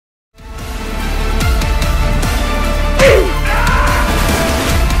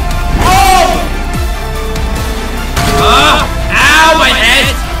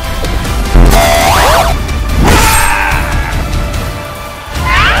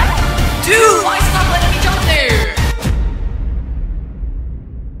Dude, why stop letting me jump there?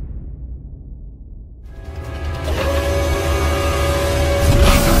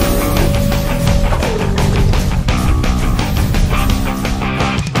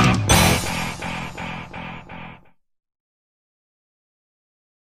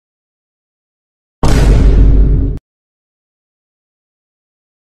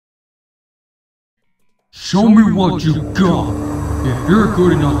 Show me what you got! If you're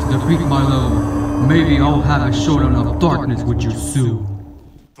good enough to defeat my level, maybe I'll have a showdown of darkness with you soon.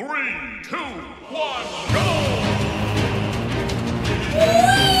 3, 2, 1, go!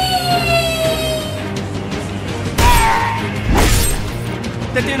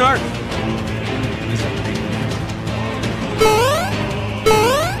 That didn't hurt!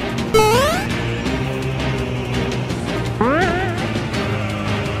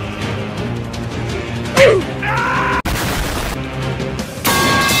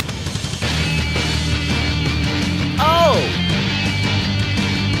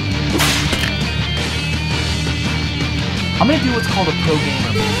 I'm gonna do what's called a pro gamer.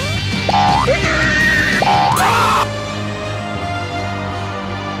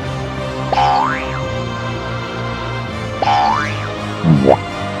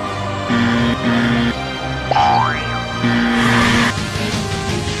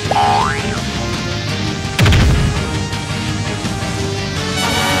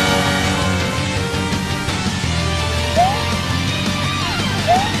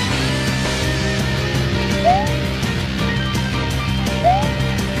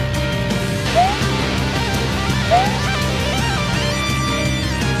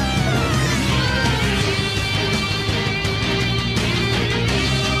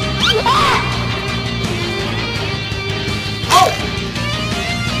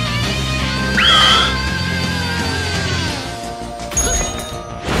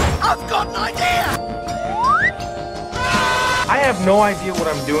 I've got an idea! I have no idea what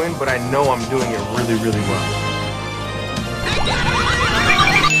I'm doing, but I know I'm doing it really, really well.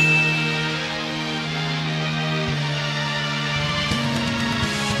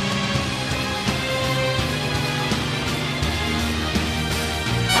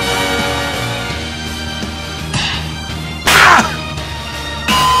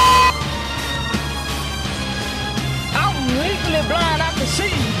 Blind, I can see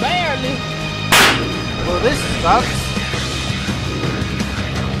barely. Well, this sucks.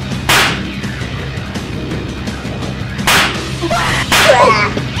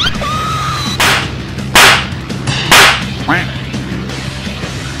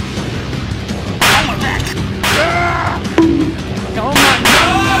 Oh my God! 3, 2, 1, go!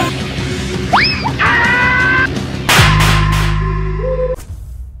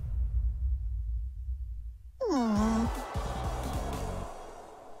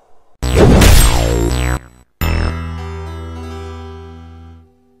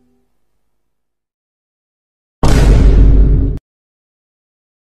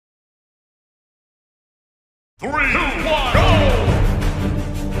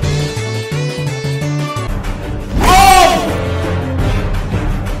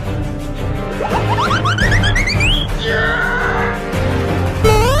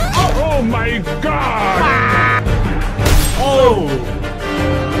 Oh my God! Oh!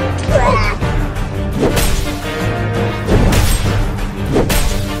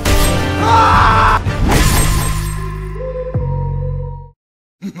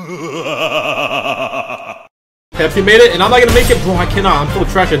 Pepsi made it, and I'm not gonna make it, bro. I cannot. I'm so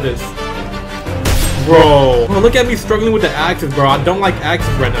trash at this, bro. Look at me struggling with the axes, bro. I don't like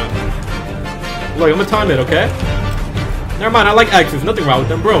axes right now. Look, I'm gonna time it, okay? Never mind. I like axes. Nothing wrong with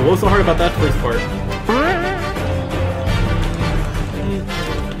them, bro. What was so hard about that first part?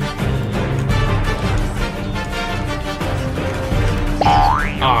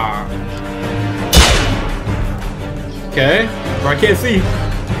 Ah. Okay. Bro, I can't see.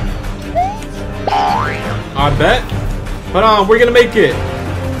 I bet. But we're gonna make it.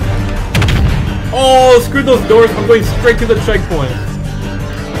 Oh, screw those doors. I'm going straight to the checkpoint.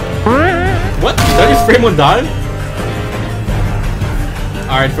 What? Did I just frame one dive?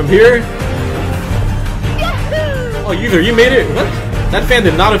 Alright, from here. Oh, user, you made it. What? That fan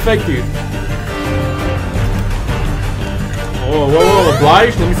did not affect you. Oh, whoa,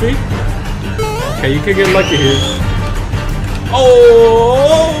 obliged. Let me see. Okay, you can get lucky here.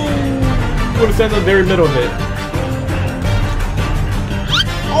 Oh! Would have stand in the very middle of it.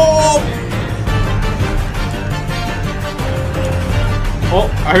 Oh! Oh,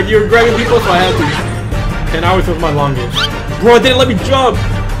 I heard you were grabbing people, so I had to. 10 hours was my longest. Bro, it didn't let me jump!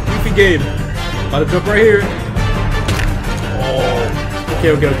 Goofy game. About to jump right here. Oh.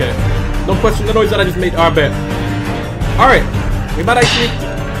 Okay. Don't question the noise that I just made. Alright, bet. Alright. We might actually...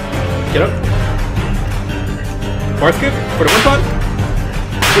 Get up. Bar skip? For the one time?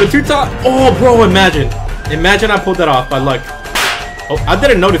 For the two top? Oh, bro, imagine. Imagine I pulled that off by luck. Oh, I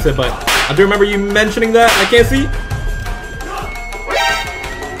didn't notice it, but I do remember you mentioning that. I can't see.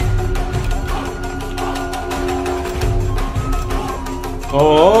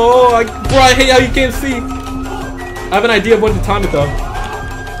 Oh, bro, I hate how you can't see. I have an idea of when to time it though.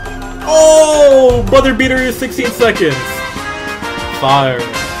 Oh, buzzer beater is 16 seconds. Fire.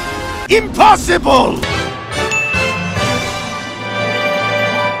 Impossible!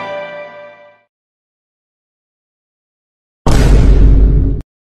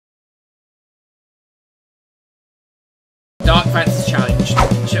 Dark Fantasy Challenge.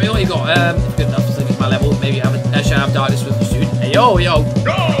 Show me what you got. Good enough to limit my level. Maybe have a shall have darkness with you soon. Hey, yo, yo.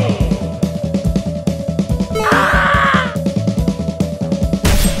 Go!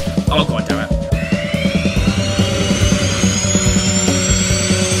 Oh, god damn it.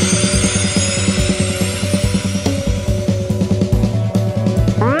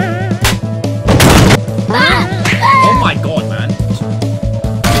 Oh my god, man.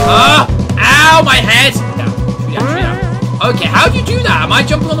 Ah! Ow, my head! Okay, how do you do that? Am I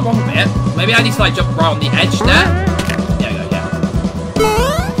jumping on the wrong bit? Maybe I need to like jump right on the edge there? There we go, yeah.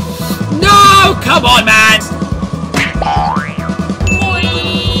 No! Come on, man!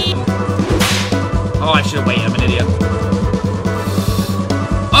 Oh, I should have waited. I'm an idiot.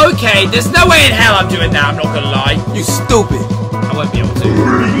 Okay, there's no way in hell I'm doing that, I'm not gonna lie. You stupid! I won't be able to.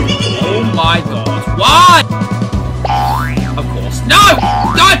 Oh my god. Why? Of course. No!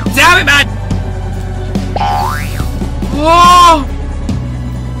 God damn it, man! Oh!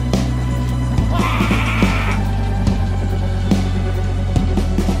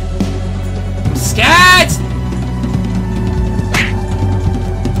 I'm scared!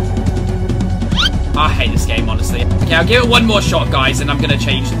 I hate this game, honestly. Okay, I'll give it one more shot, guys, and I'm gonna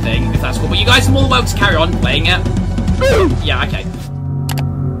change the thing, if that's cool. But you guys are more than welcome to carry on playing it. Yeah, okay.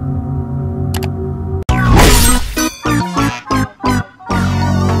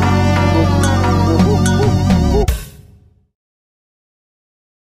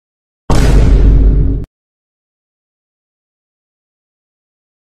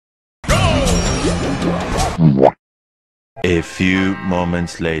 A few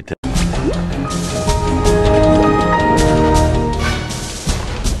moments later.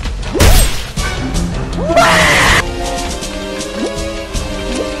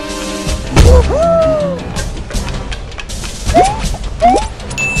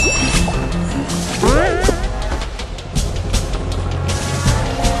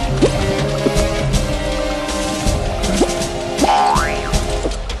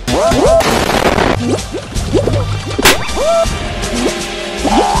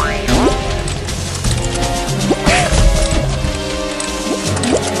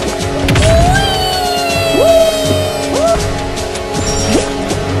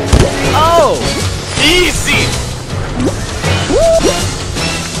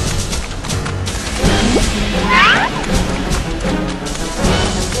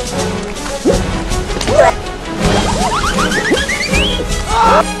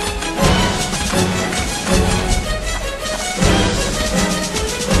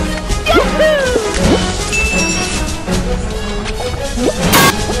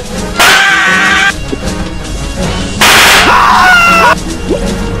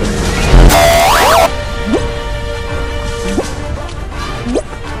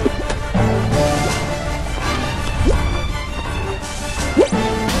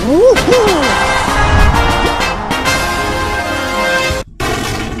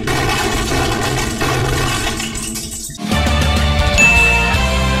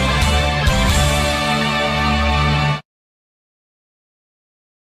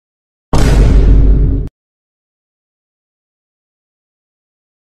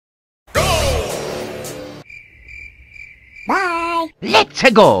 Bye.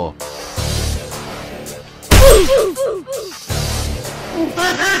 Let's go.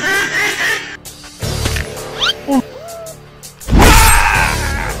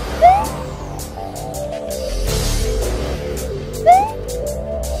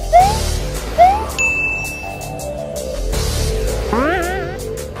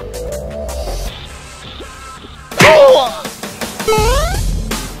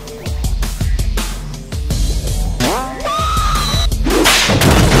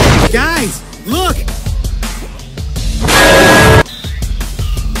 Guys, look!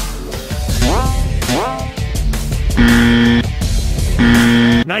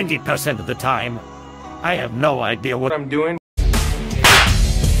 90% of the time, I have no idea what I'm doing.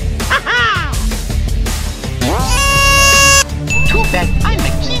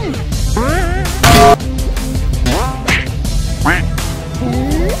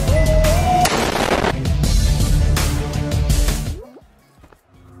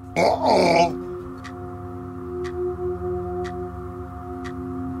 Alright,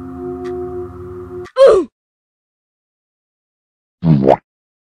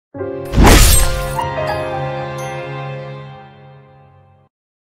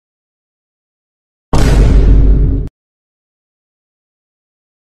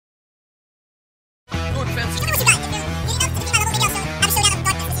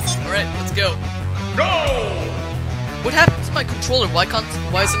 let's go. Go! What happened to my controller? Why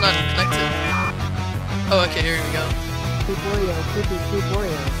is it not connected? Oh, okay, here we go.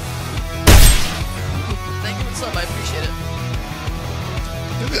 Thank you for the sub, I appreciate it.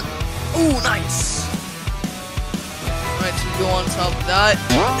 Ooh, nice! Alright, so we go on top of that.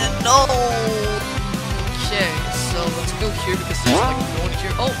 And then, no! Okay, so let's go here because there's like no one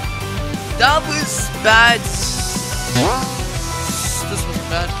here. Oh! That was bad. This wasn't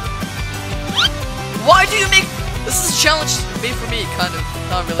bad. Why do you make... This is a challenge made for me, kind of.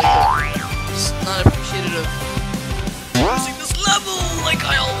 Not really. Just not appreciative of using this level like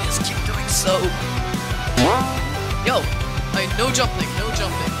I always keep doing so. Yo! No jumping, no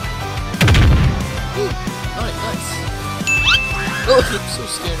jumping. Ooh, alright, nice. Oh, I'm so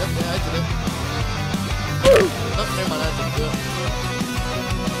scared. Okay, I did it. Oh, never mind, I didn't do it.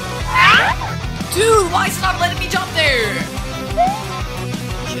 Dude, why is it not letting me jump there?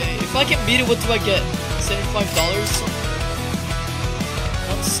 Okay, if I can beat it, what do I get? $75?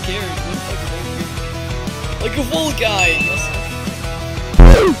 I'm scared. What if I go here? Like a full guy! Yes.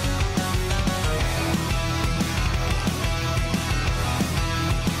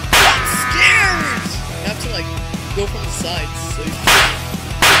 I'm scared! You have to like go from the sides. So you...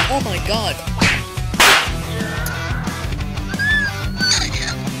 Oh my god!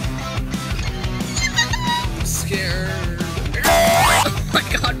 I'm scared. Oh my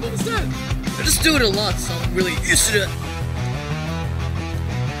god, what was that? I just do it a lot, so I'm really used to it.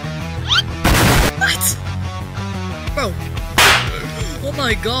 What? Bro. Oh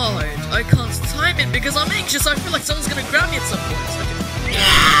my god. I can't time it because I'm anxious. I feel like someone's gonna grab me at some point. So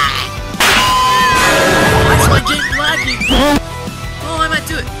why is my game lagging? Oh, I might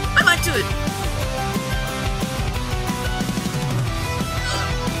do it. I might do it.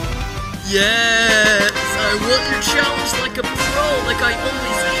 Yes! I won your challenge like a pro, like I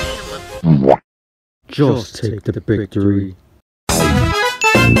always am. Just take the victory.